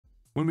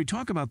When we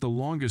talk about the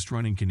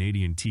longest-running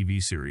Canadian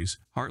TV series,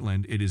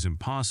 Heartland, it is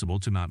impossible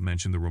to not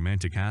mention the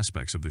romantic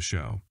aspects of the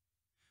show.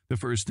 The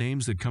first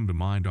names that come to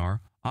mind are,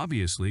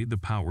 obviously, the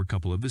power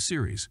couple of the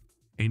series,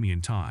 Amy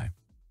and Ty.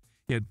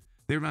 Yet,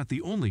 they're not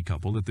the only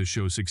couple that the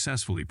show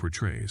successfully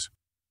portrays.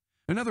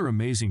 Another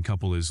amazing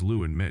couple is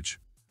Lou and Mitch,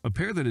 a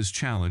pair that is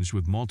challenged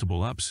with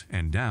multiple ups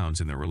and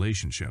downs in their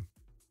relationship.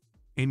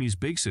 Amy's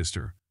big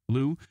sister,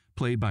 Lou,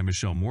 played by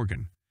Michelle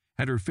Morgan,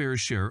 had her fair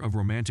share of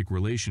romantic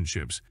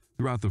relationships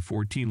throughout the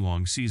 14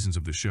 long seasons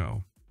of the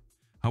show.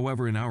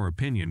 However, in our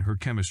opinion, her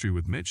chemistry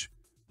with Mitch,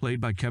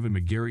 played by Kevin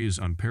McGarry, is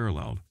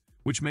unparalleled,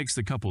 which makes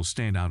the couple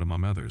stand out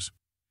among others.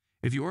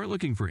 If you are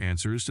looking for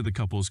answers to the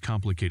couple's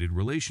complicated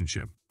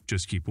relationship,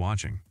 just keep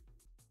watching.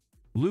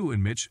 Lou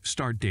and Mitch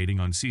start dating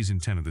on season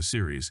 10 of the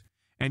series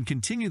and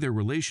continue their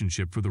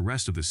relationship for the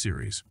rest of the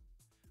series.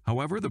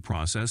 However, the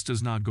process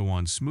does not go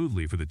on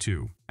smoothly for the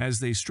two, as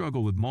they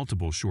struggle with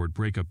multiple short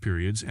breakup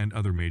periods and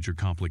other major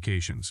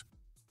complications.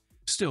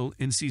 Still,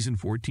 in season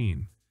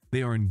 14,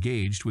 they are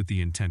engaged with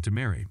the intent to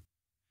marry.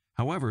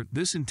 However,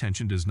 this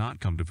intention does not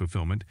come to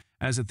fulfillment,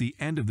 as at the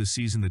end of the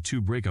season the two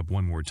break up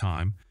one more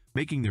time,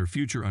 making their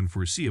future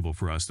unforeseeable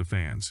for us, the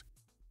fans.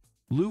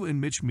 Lou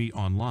and Mitch meet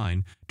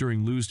online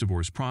during Lou's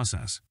divorce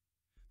process.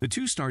 The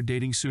two start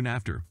dating soon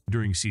after,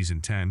 during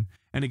season 10,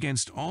 and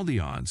against all the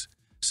odds,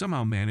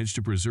 somehow manage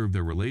to preserve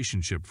their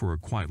relationship for a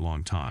quite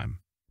long time.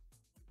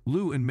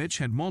 Lou and Mitch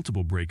had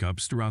multiple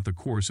breakups throughout the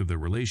course of their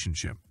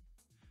relationship.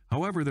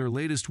 However, their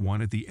latest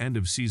one at the end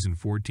of season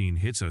 14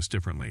 hits us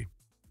differently.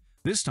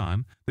 This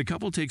time, the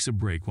couple takes a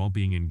break while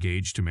being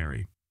engaged to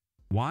marry.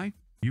 Why?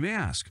 You may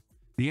ask.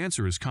 The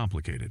answer is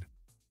complicated.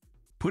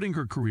 Putting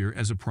her career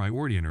as a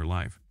priority in her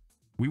life.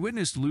 We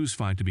witnessed Lou's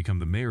fight to become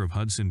the mayor of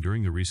Hudson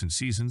during the recent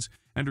seasons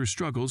and her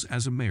struggles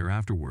as a mayor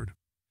afterward.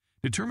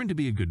 Determined to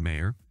be a good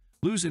mayor,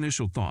 Lou's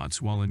initial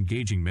thoughts while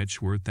engaging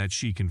Mitch were that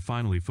she can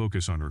finally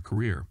focus on her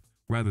career,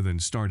 rather than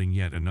starting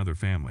yet another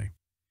family.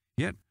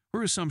 Yet,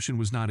 her assumption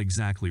was not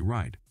exactly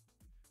right.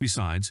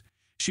 Besides,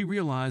 she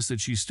realized that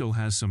she still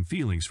has some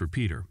feelings for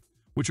Peter,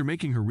 which are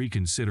making her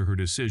reconsider her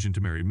decision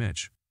to marry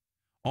Mitch.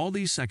 All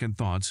these second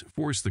thoughts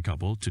forced the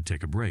couple to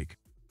take a break.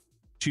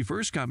 She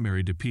first got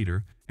married to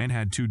Peter and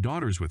had 2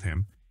 daughters with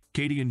him,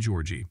 Katie and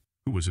Georgie,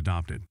 who was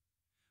adopted.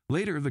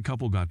 Later, the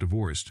couple got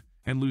divorced,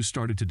 and Lou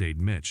started to date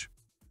Mitch.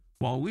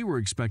 While we were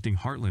expecting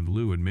Heartland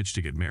Lou and Mitch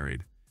to get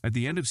married, at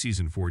the end of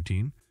season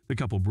 14, the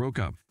couple broke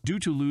up due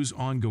to Lou's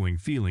ongoing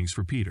feelings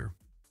for Peter.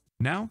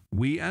 Now,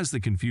 we as the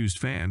confused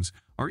fans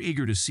are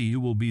eager to see who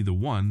will be the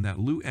one that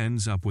Lou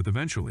ends up with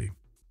eventually.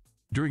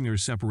 During their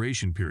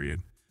separation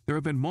period, there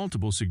have been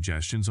multiple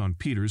suggestions on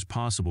Peter's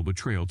possible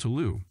betrayal to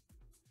Lou.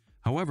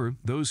 However,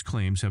 those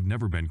claims have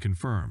never been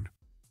confirmed.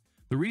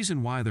 The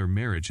reason why their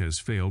marriage has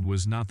failed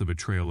was not the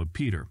betrayal of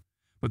Peter,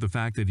 but the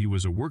fact that he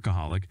was a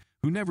workaholic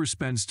who never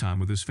spends time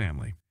with his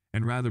family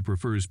and rather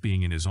prefers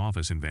being in his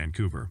office in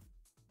Vancouver.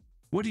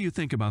 What do you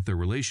think about their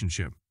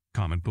relationship?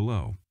 Comment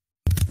below.